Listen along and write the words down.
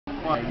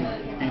Are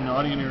you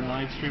naughty on your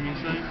live streaming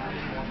site?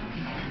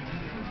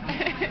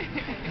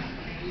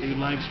 Are you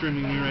live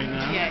streaming me right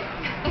now?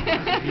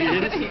 Yeah. He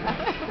is?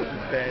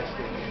 Yeah.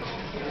 Bastard.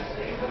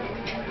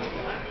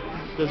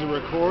 Does it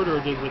record or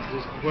does it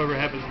just whoever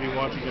happens to be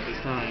watching at this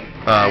time?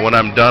 When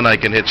I'm done, I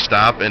can hit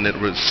stop and it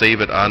will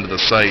save it onto the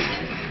site.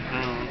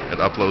 Oh. It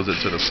uploads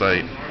it to the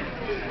site.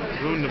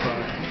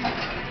 Wunderbar.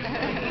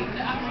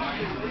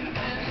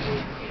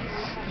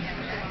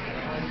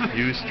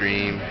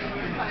 Ustream.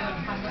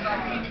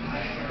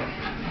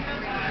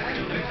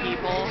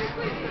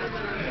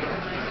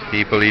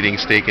 People eating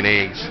steak and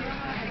eggs.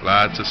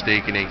 Lots of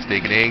steak and eggs.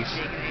 Steak and eggs.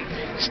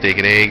 Steak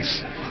and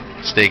eggs.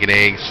 Steak and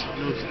eggs.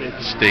 No steak.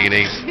 Steak and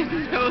eggs.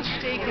 No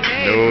steak and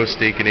eggs. No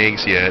steak and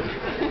eggs yet.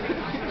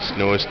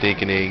 No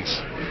steak and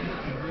eggs.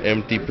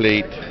 Empty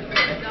plate.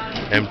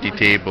 Empty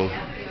table.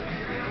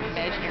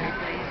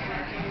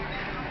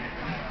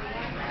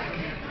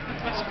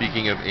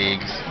 Speaking of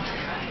eggs.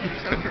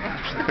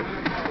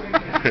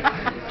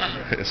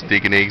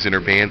 Steak and eggs in her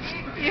pants.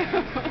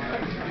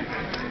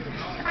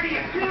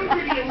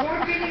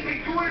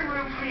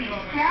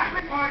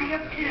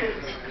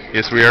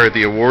 Yes, we are at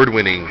the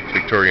award-winning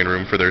Victorian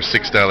Room for their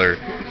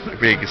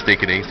 $6 bacon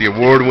steak and eggs. The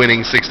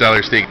award-winning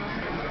 $6 steak.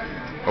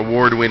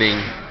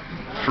 Award-winning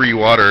free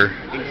water.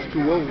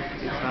 H2O.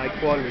 It's high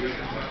quality.